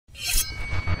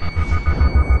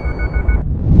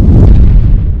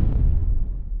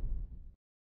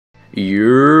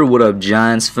What up,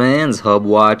 Giants fans, Hub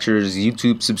watchers,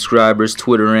 YouTube subscribers,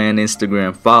 Twitter and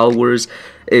Instagram followers?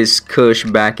 It's Kush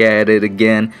back at it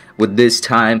again with this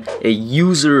time a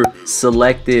user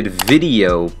selected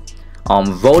video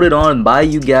voted on by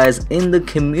you guys in the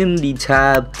community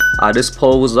tab. This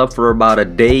poll was up for about a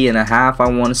day and a half, I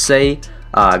want to say.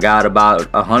 Got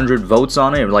about 100 votes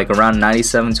on it, like around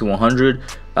 97 to 100.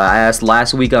 I asked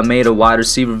last week, I made a wide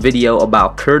receiver video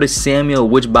about Curtis Samuel,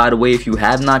 which, by the way, if you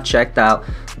have not checked out,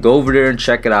 go over there and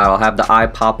check it out. I'll have the eye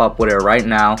pop up with it right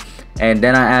now. And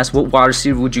then I asked, what wide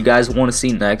receiver would you guys want to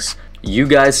see next? You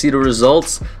guys see the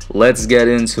results? Let's get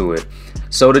into it.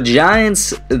 So the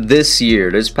Giants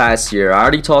this past year, I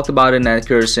already talked about it in that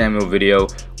Curtis Samuel video,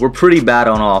 were pretty bad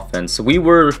on offense. We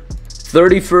were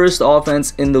 31st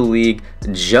offense in the league,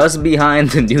 just behind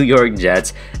the New York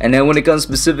Jets. And then when it comes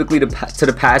specifically to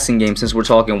the passing game, since we're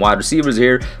talking wide receivers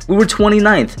here, we were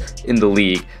 29th in the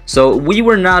league. So we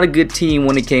were not a good team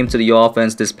when it came to the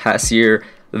offense this past year.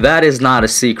 That is not a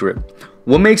secret.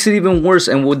 What makes it even worse,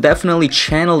 and what definitely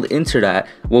channeled into that,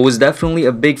 what was definitely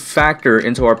a big factor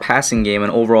into our passing game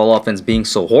and overall offense being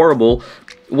so horrible,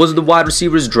 was the wide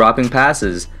receivers dropping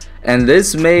passes. And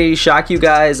this may shock you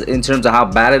guys in terms of how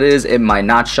bad it is. It might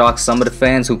not shock some of the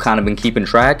fans who kind of been keeping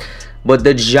track. But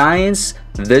the Giants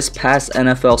this past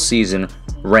NFL season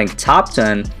ranked top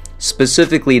 10.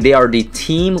 Specifically, they are the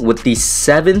team with the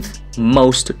 7th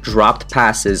most dropped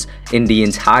passes in the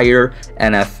entire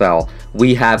NFL.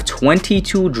 We have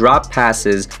 22 dropped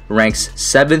passes, ranks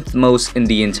 7th most in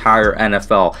the entire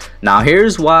NFL. Now,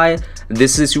 here's why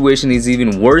this situation is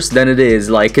even worse than it is.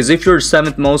 Like, because if you're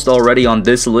 7th most already on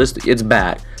this list, it's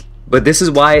bad. But this is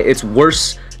why it's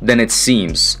worse than it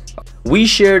seems. We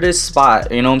share this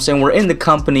spot, you know what I'm saying? We're in the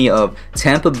company of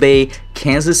Tampa Bay,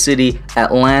 Kansas City,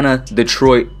 Atlanta,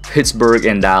 Detroit, Pittsburgh,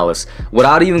 and Dallas.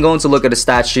 Without even going to look at the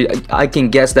stat sheet, I can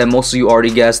guess that most of you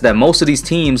already guessed that most of these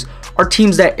teams are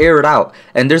teams that air it out.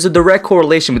 And there's a direct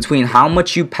correlation between how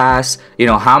much you pass, you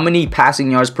know, how many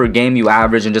passing yards per game you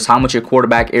average, and just how much your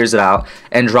quarterback airs it out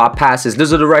and drop passes.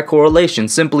 There's a direct correlation.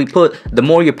 Simply put, the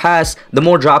more you pass, the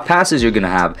more drop passes you're going to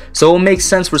have. So it makes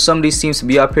sense for some of these teams to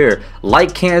be up here.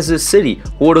 Like Kansas City,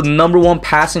 who are the #1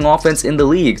 passing offense in the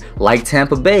league. Like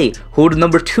Tampa Bay, who are the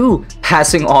 #2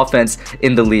 passing offense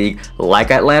in the league.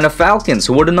 Like Atlanta Falcons,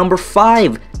 who are the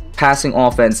 #5 passing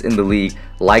offense in the league.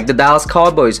 Like the Dallas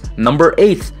Cowboys,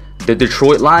 #8. The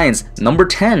Detroit Lions,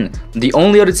 #10. The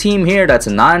only other team here that's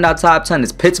not in that top 10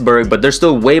 is Pittsburgh, but they're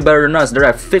still way better than us. They're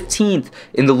at 15th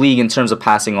in the league in terms of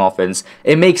passing offense.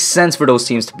 It makes sense for those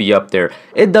teams to be up there.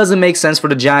 It doesn't make sense for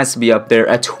the Giants to be up there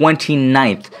at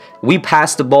 29th. We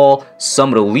pass the ball some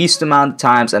of the least amount of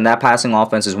times, and that passing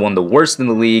offense is one of the worst in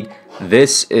the league.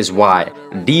 This is why.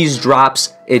 These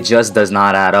drops, it just does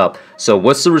not add up. So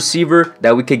what's the receiver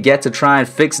that we could get to try and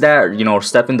fix that, you know,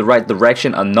 step in the right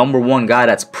direction? A #1 guy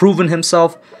that's proven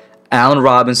himself, Allen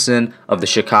Robinson of the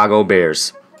Chicago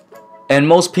Bears. And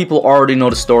most people already know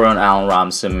the story on Allen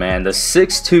Robinson, man. The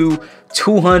 6'2",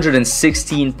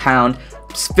 216-pound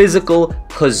physical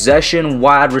possession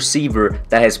wide receiver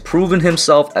that has proven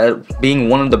himself as being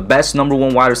one of the best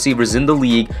 #1 wide receivers in the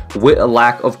league with a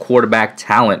lack of quarterback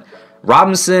talent.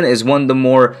 Robinson is one of the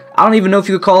more, I don't even know if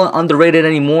you could call it underrated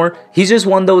anymore. He's just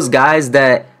one of those guys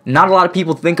that not a lot of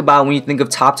people think about when you think of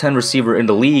top 10 receiver in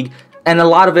the league. And a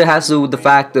lot of it has to do with the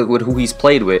fact that with who he's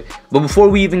played with. But before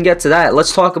we even get to that,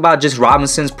 let's talk about just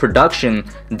Robinson's production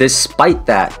despite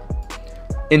that.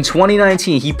 In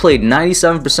 2019, he played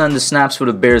 97% of the snaps for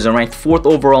the Bears and ranked 4th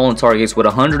overall in targets with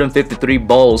 153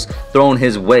 balls thrown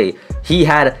his way. He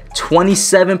had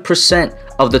 27%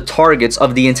 of the targets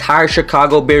of the entire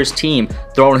Chicago Bears team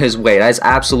thrown his way. That is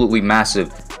absolutely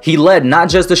massive. He led not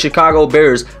just the Chicago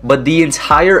Bears, but the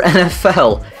entire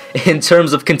NFL in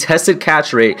terms of contested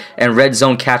catch rate and red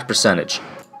zone catch percentage.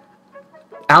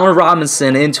 Allen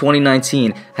Robinson in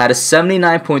 2019 had a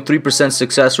 79.3%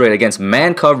 success rate against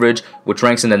man coverage, which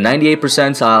ranks in the 98th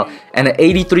percentile, and an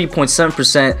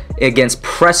 83.7% against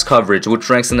press coverage, which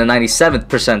ranks in the 97th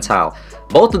percentile.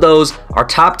 Both of those are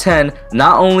top 10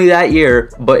 not only that year,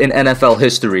 but in NFL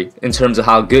history in terms of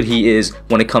how good he is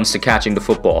when it comes to catching the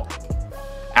football.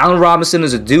 Allen Robinson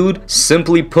is a dude,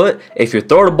 simply put, if you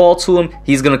throw the ball to him,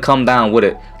 he's going to come down with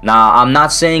it. Now, I'm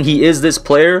not saying he is this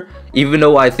player, even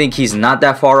though I think he's not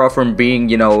that far off from being,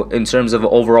 you know, in terms of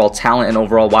overall talent and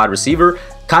overall wide receiver.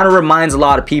 Kind of reminds a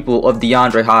lot of people of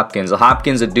DeAndre Hopkins.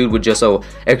 Hopkins, a dude with just a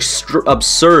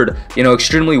absurd,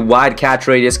 extremely wide catch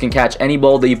radius, can catch any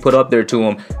ball that you put up there to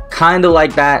him. Kind of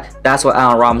like that. That's what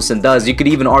Allen Robinson does. You could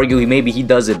even argue maybe he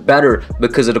does it better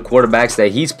because of the quarterbacks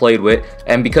that he's played with,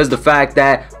 and because the fact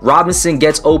that Robinson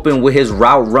gets open with his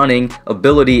route running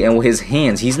ability and with his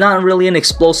hands. He's not really an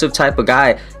explosive type of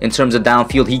guy in terms of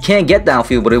downfield. He can get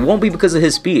downfield, but it won't be because of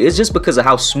his speed. It's just because of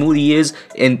how smooth he is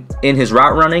in his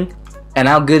route running and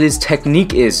how good his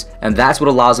technique is, and that's what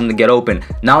allows him to get open.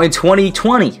 Now in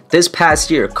 2020, this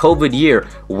past year, COVID year,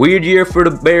 weird year for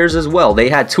the Bears as well. They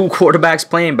had two quarterbacks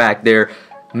playing back there.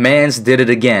 Mans did it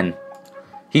again.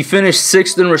 He finished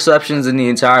 6th in receptions in the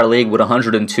entire league with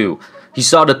 102. He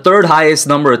saw the 3rd highest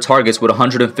number of targets with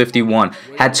 151.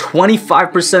 Had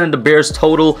 25% of the Bears'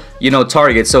 total,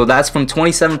 targets. So that's from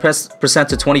 27%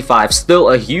 to 25. Still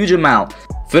a huge amount.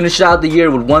 Finished out the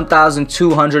year with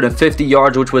 1,250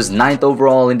 yards, which was 9th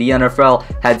overall in the NFL,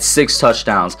 had 6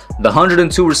 touchdowns. The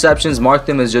 102 receptions marked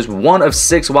him as just one of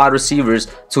 6 wide receivers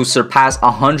to surpass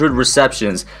 100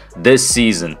 receptions this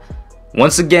season.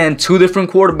 Once again, 2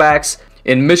 different quarterbacks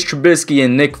in Mitch Trubisky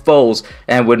and Nick Foles.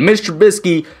 And with Mitch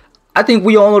Trubisky, I think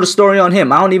we all know the story on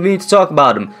him. I don't even need to talk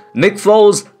about him. Nick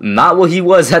Foles, not what he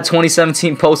was at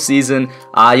 2017 postseason.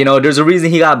 There's a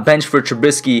reason he got benched for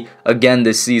Trubisky again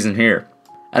this season here.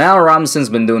 And Allen Robinson's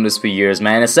been doing this for years,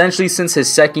 man. Essentially since his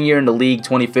 2nd year in the league,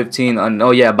 2015.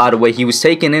 Oh yeah, by the way, he was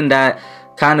taken in that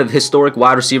kind of historic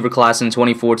wide receiver class in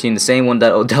 2014, the same one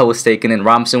that Odell was taken in.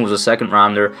 Robinson was a 2nd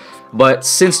rounder. But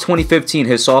since 2015,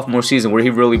 his sophomore season, where he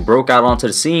really broke out onto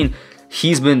the scene,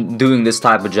 he's been doing this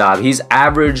type of job. He's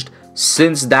averaged,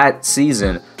 since that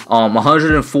season,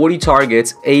 140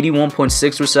 targets,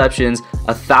 81.6 receptions,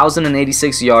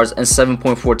 1,086 yards, and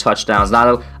 7.4 touchdowns.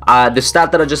 Now, the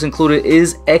stat that I just included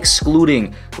is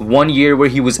excluding 1 year where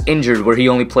he was injured, where he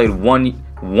only played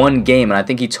one game, and I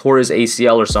think he tore his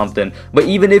ACL or something. But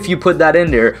even if you put that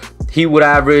in there, he would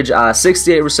average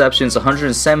 68 receptions,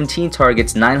 117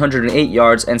 targets, 908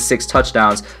 yards, and 6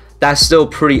 touchdowns. That's still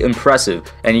pretty impressive.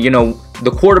 And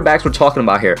the quarterbacks we're talking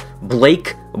about here: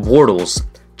 Blake Bortles,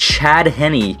 Chad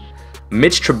Henne,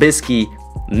 Mitch Trubisky,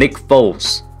 Nick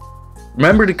Foles.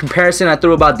 Remember the comparison I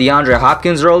threw about DeAndre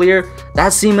Hopkins earlier?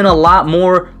 That's seeming a lot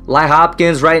more like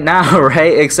Hopkins right now,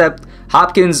 right? Except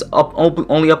Hopkins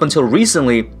only up until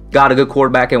recently got a good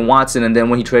quarterback in Watson, and then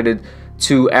when he traded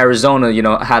to Arizona,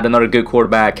 had another good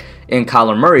quarterback in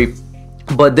Kyler Murray.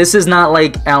 But this is not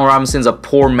like Allen Robinson's a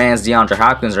poor man's DeAndre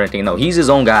Hopkins or anything. No, he's his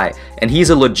own guy, and he's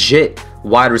a legit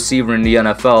wide receiver in the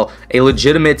NFL, a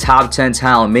legitimate top 10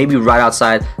 talent, maybe right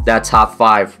outside that top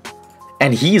 5.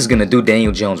 And he's going to do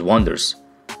Daniel Jones wonders.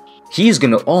 He's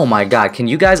going to, oh my God, can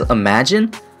you guys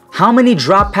imagine? How many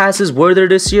drop passes were there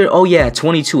this year? Oh yeah,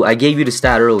 22. I gave you the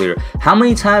stat earlier. How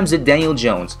many times did Daniel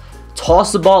Jones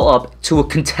toss the ball up to a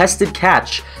contested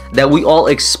catch that we all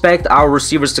expect our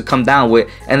receivers to come down with,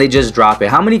 and they just drop it?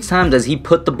 How many times does he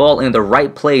put the ball in the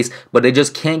right place, but they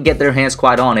just can't get their hands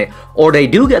quite on it? Or they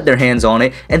do get their hands on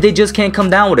it, and they just can't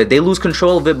come down with it. They lose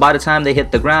control of it by the time they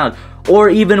hit the ground. Or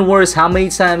even worse, how many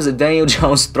times has Daniel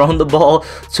Jones thrown the ball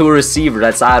to a receiver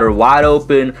that's either wide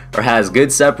open or has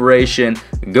good separation,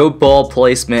 good ball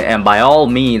placement, and by all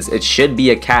means, it should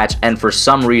be a catch, and for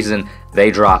some reason,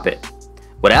 they drop it?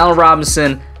 With Allen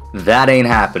Robinson, that ain't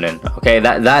happening. Okay,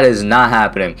 that is not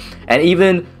happening. And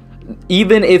even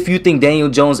if you think Daniel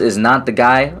Jones is not the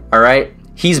guy, all right,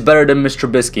 he's better than Mr.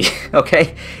 Trubisky.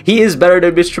 Okay, he is better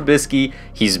than Mr. Trubisky.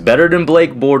 He's better than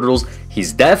Blake Bortles.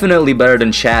 He's definitely better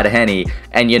than Chad Henne.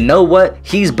 And you know what?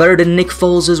 He's better than Nick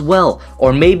Foles as well.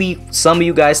 Or maybe some of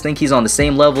you guys think he's on the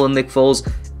same level as Nick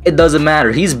Foles. It doesn't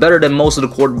matter. He's better than most of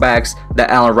the quarterbacks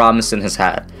that Allen Robinson has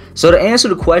had. So to answer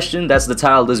the question, that's the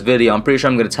title of this video. I'm pretty sure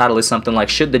I'm going to title it something like,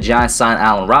 should the Giants sign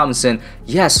Allen Robinson?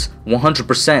 Yes,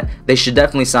 100%. They should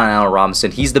definitely sign Allen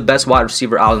Robinson. He's the best wide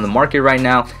receiver out in the market right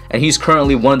now, and he's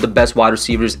currently one of the best wide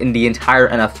receivers in the entire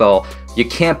NFL. You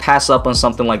can't pass up on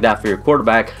something like that for your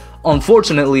quarterback.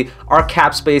 Unfortunately, our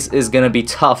cap space is going to be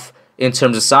tough in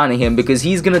terms of signing him, because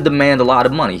he's going to demand a lot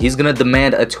of money. He's going to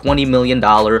demand a $20 million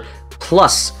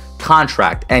plus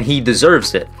contract, and he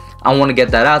deserves it. I want to get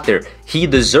that out there. He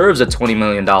deserves a $20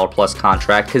 million plus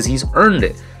contract because he's earned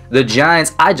it. The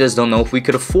Giants, I just don't know if we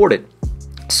could afford it.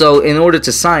 So in order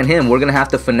to sign him, we're going to have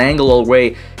to finagle our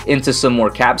way into some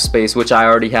more cap space, which I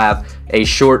already have a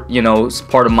short,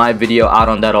 part of my video out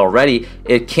on that already.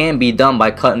 It can be done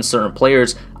by cutting certain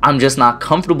players. I'm just not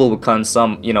comfortable with cutting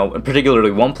some,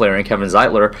 particularly one player in Kevin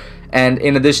Zeitler. And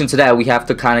in addition to that, we have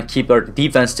to kind of keep our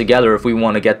defense together if we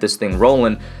want to get this thing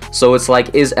rolling. So it's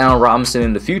like, is Allen Robinson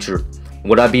in the future?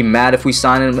 Would I be mad if we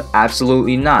sign him?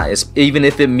 Absolutely not. Even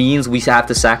if it means we have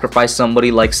to sacrifice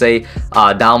somebody like, say,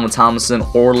 Dalvin Tomlinson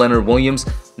or Leonard Williams,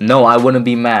 no, I wouldn't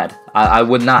be mad. I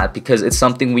would not, because it's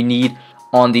something we need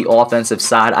on the offensive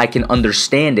side. I can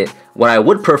understand it. What I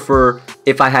would prefer,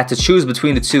 if I had to choose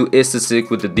between the two, is to stick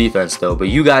with the defense, though. But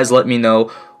you guys let me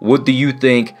know, what do you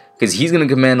think? Because he's going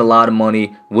to command a lot of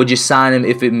money. Would you sign him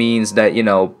if it means that, you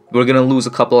know, we're going to lose a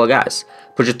couple of guys?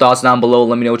 Put your thoughts down below.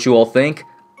 Let me know what you all think.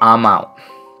 I'm out.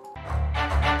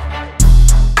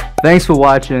 Thanks for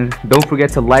watching. Don't forget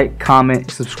to like,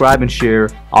 comment, subscribe, and share.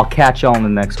 I'll catch y'all in the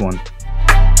next one.